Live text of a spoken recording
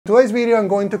today's video I'm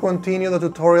going to continue the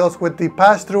tutorials with the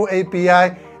Passthrough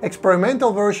API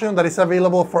experimental version that is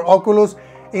available for Oculus.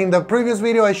 In the previous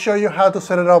video I showed you how to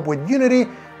set it up with Unity.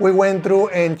 We went through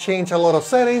and changed a lot of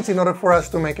settings in order for us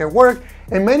to make it work,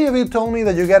 and many of you told me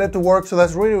that you got it to work, so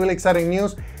that's really exciting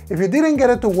news. If you didn't get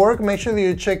it to work, make sure that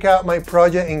you check out my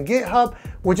project in GitHub,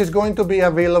 which is going to be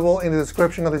available in the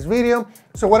description of this video.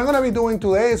 So what I'm going to be doing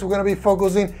today is we're going to be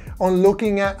focusing on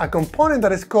looking at a component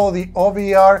that is called the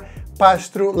OVR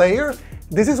Passthrough Layer.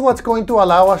 This is what's going to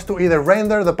allow us to either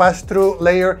render the pass-through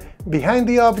layer behind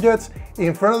the objects,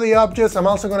 in front of the objects. I'm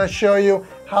also going to show you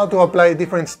how to apply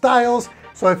different styles.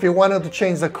 So if you wanted to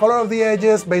change the color of the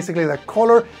edges, basically the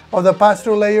color of the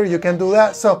pass-through layer, you can do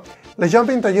that. So let's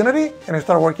jump into Unity and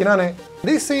start working on it.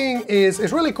 This thing is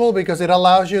really cool because it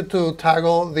allows you to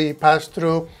toggle the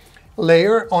pass-through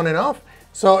layer on and off.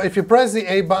 So if you press the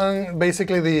A button,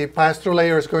 basically the pass-through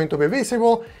layer is going to be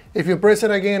visible. If you press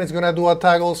it again, it's going to do a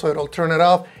toggle, so it'll turn it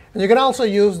off. And you can also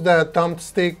use the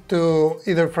thumbstick to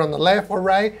either from the left or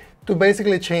right to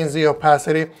basically change the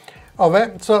opacity of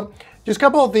it. So just a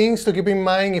couple of things to keep in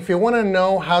mind. If you want to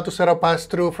know how to set up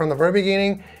pass-through from the very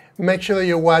beginning, make sure that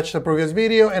you watch the previous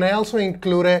video. And I also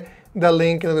included the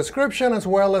link in the description as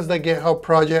well as the GitHub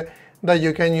project that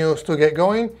you can use to get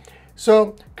going.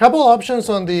 So a couple options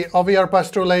on the OVR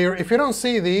pass-through layer. If you don't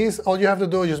see these, all you have to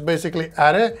do is just basically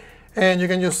add it. And you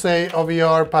can just say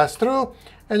OVR pass-through,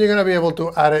 and you're going to be able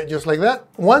to add it just like that.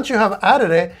 Once you have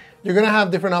added it, you're going to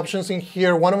have different options in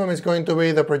here. One of them is going to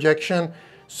be the projection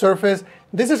surface.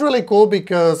 This is really cool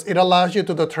because it allows you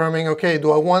to determine, okay,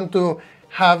 do I want to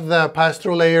have the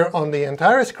pass-through layer on the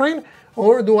entire screen,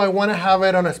 or do I want to have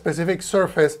it on a specific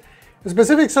surface? The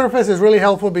specific surface is really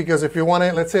helpful because if you want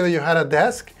to, let's say that you had a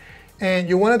desk and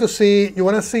you want to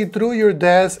see through your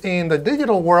desk in the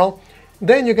digital world,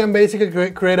 then you can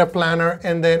basically create a planner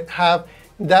and then have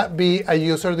that be a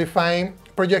user-defined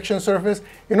projection surface.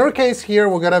 In our case here,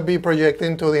 we're going to be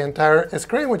projecting to the entire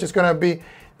screen, which is going to be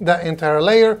the entire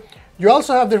layer. You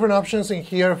also have different options in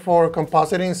here for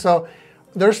compositing. So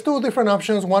there's two different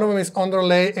options. One of them is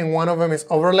underlay and one of them is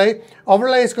overlay.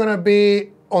 Overlay is going to be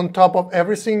on top of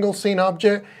every single scene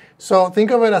object. So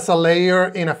think of it as a layer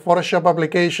in a Photoshop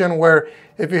application where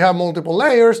if you have multiple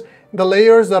layers, the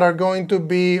layers that are going to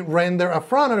be rendered up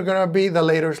front are going to be the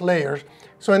latest layers.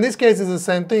 So in this case, it's the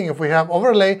same thing. If we have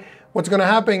overlay, what's going to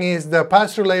happen is the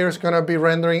pass-through layer is going to be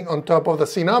rendering on top of the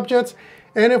scene objects.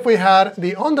 And if we had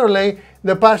the underlay,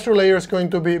 the pass-through layer is going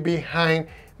to be behind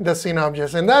the scene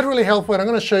objects. And that's really helpful. And I'm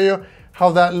going to show you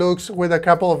how that looks with a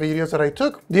couple of videos that I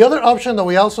took. The other option that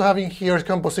we also have in here is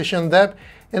composition depth.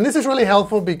 And this is really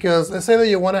helpful because let's say that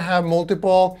you want to have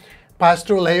multiple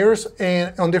pass-through layers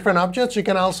and on different objects. You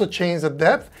can also change the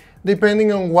depth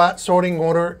depending on what sorting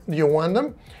order you want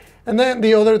them. And then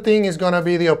the other thing is going to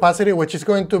be the opacity, which is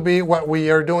going to be what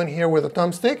we are doing here with the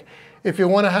thumbstick. If you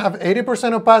want to have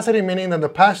 80% opacity, meaning that the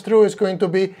pass-through is going to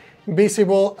be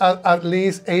visible at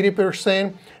least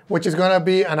 80%, which is going to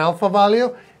be an alpha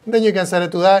value, then you can set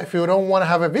it to that. If you don't want to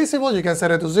have it visible, you can set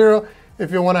it to 0.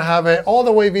 If you want to have it all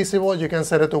the way visible, you can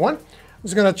set it to 1. I'm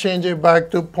just going to change it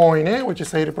back to 0.8, which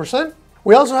is 80%.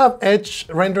 We also have edge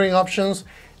rendering options,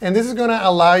 and this is going to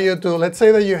allow you to, let's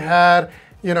say that you had,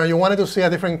 you wanted to see a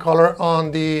different color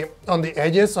on the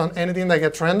edges on anything that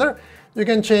gets rendered. You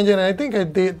can change it, and I think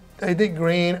I did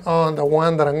green on the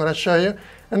one that I'm going to show you.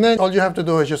 And then all you have to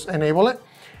do is just enable it.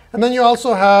 And then you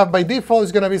also have, by default,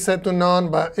 it's going to be set to none,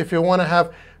 but if you want to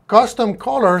have custom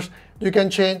colors, you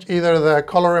can change either the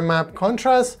color map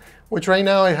contrast, which right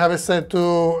now I have it set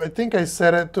to, I think I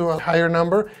set it to a higher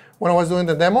number when I was doing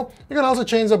the demo. You can also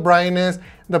change the brightness,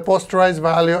 the posterize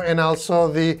value, and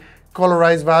also the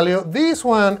colorize value. This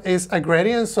one is a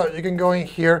gradient, so you can go in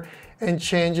here and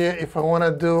change it if I want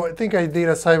to do, I think I did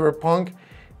a cyberpunk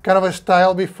kind of a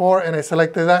style before, and I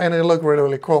selected that, and it looked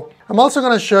really cool. I'm also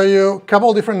going to show you a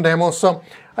couple different demos. So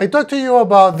I talked to you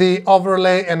about the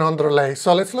overlay and underlay.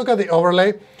 So let's look at the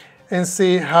overlay and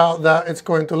see how that it's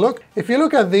going to look. If you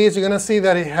look at these, you're going to see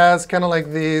that it has kind of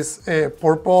like this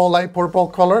purple, light purple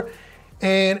color.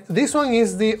 And this one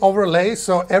is the overlay.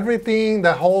 So everything,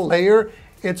 the whole layer,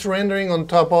 it's rendering on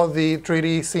top of the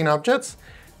 3D scene objects.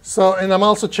 So, and I'm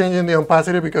also changing the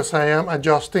opacity because I am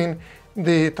adjusting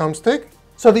the thumbstick.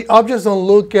 So the objects don't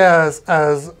look as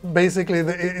basically,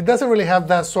 it doesn't really have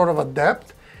that sort of a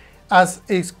depth as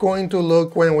it's going to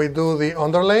look when we do the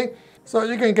underlay. So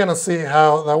you can kind of see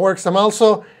how that works. I'm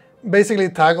also basically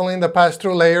toggling the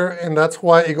pass-through layer, and that's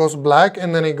why it goes black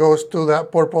and then it goes to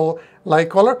that purple light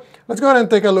color. Let's go ahead and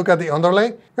take a look at the underlay.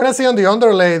 You're gonna see on the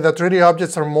underlay the 3D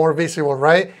objects are more visible,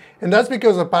 right? And that's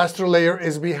because the pass-through layer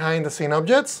is behind the scene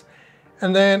objects.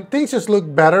 And then things just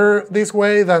look better this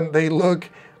way than they look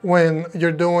when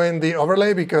you're doing the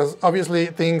overlay, because obviously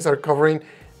things are covering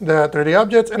the 3D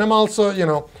objects, and I'm also,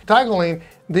 toggling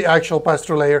the actual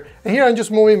pass-through layer. And here I'm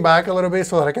just moving back a little bit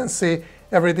so that I can see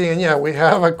everything. And yeah, we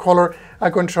have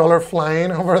a controller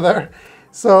flying over there.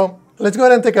 So let's go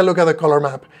ahead and take a look at the color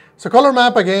map. So color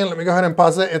map, again, let me go ahead and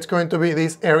pause it. It's going to be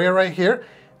this area right here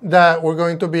that we're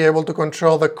going to be able to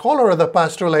control the color of the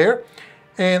pass-through layer.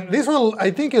 And this one, I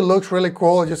think it looks really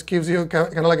cool. It just gives you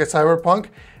kind of like a cyberpunk.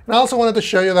 And I also wanted to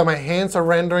show you that my hands are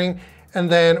rendering. And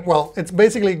then, well, it's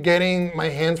basically getting my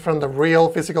hands from the real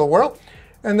physical world.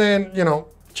 And then,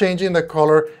 changing the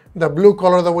color, the blue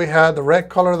color that we had, the red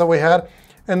color that we had.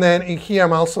 And then in here,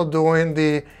 I'm also doing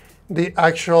the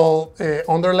actual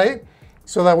underlay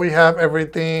so that we have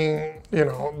everything,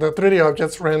 the 3D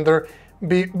objects render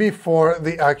before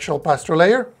the actual pass-through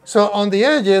layer. So on the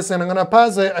edges, and I'm gonna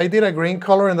pass it, I did a green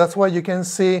color, and that's why you can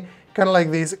see kind of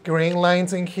like these green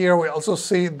lines in here. We also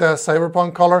see the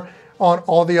cyberpunk color on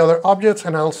all the other objects,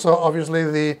 and also obviously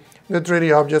the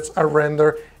 3D objects are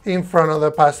rendered in front of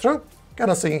the pass-through. Kind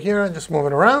of seeing here, just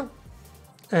moving around,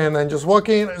 and then just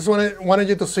walking. I just wanted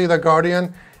you to see the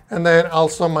Guardian, and then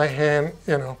also my hand,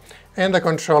 and the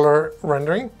controller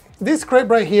rendering. This script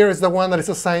right here is the one that is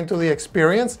assigned to the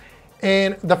experience.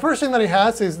 And the first thing that it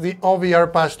has is the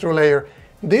OVR Passthrough Layer.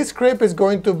 This script is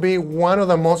going to be one of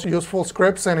the most useful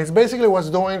scripts, and it's basically what's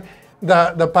doing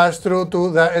the pass-through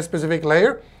to that specific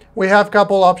layer. We have a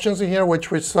couple options in here,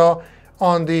 which we saw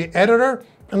on the editor.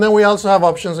 And then we also have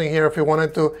options in here if you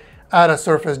wanted to add a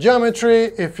surface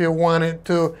geometry, if you wanted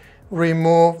to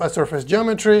remove a surface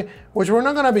geometry, which we're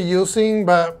not going to be using,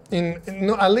 but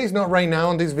at least not right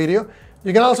now in this video.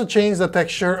 You can also change the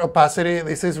texture opacity.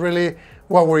 This is really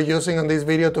what we're using on this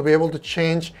video, to be able to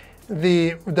change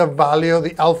the value,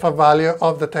 the alpha value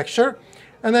of the texture.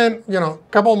 And then, a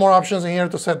couple more options in here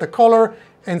to set the color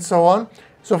and so on.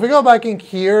 So if we go back in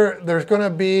here, there's going to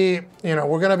be,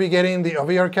 we're going to be getting the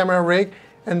OVR camera rig.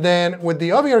 And then with the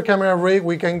OVR camera rig,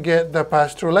 we can get the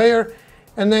pass-through layer.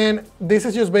 And then this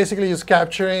is just basically just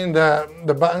capturing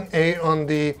the button A on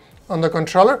the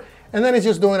controller. And then it's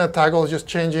just doing a toggle, just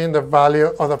changing the value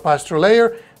of the pass-through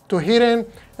layer to hidden,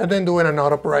 and then doing an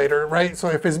auto operator, right? So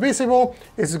if it's visible,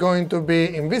 it's going to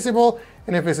be invisible.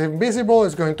 And if it's invisible,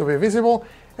 it's going to be visible.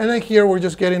 And then here we're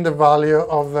just getting the value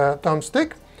of the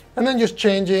thumbstick. And then just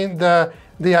changing the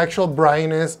actual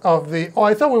brightness of the,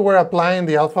 I thought we were applying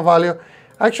the alpha value.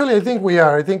 Actually, I think we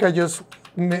are. I think I just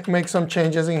make some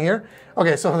changes in here.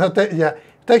 Okay, so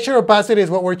texture opacity is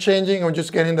what we're changing. I'm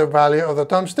just getting the value of the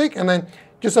thumbstick, and then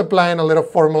just applying a little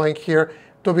formula in here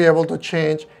to be able to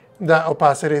change the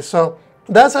opacity. So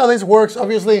that's how this works.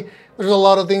 Obviously, there's a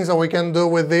lot of things that we can do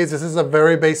with this. This is a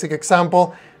very basic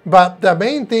example, but the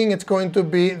main thing is going to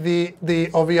be the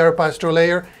OVR pass-through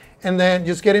layer, and then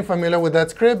just getting familiar with that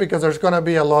script, because there's going to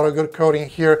be a lot of good code in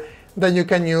here that you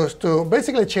can use to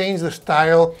basically change the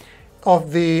style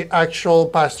of the actual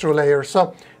pass-through layer.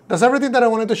 So that's everything that I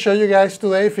wanted to show you guys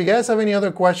today. If you guys have any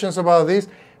other questions about this,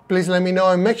 please let me know,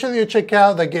 and make sure that you check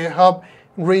out the GitHub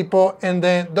repo, and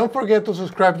then don't forget to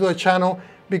subscribe to the channel,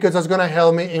 because that's going to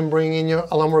help me in bringing you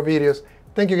a lot more videos.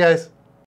 Thank you guys.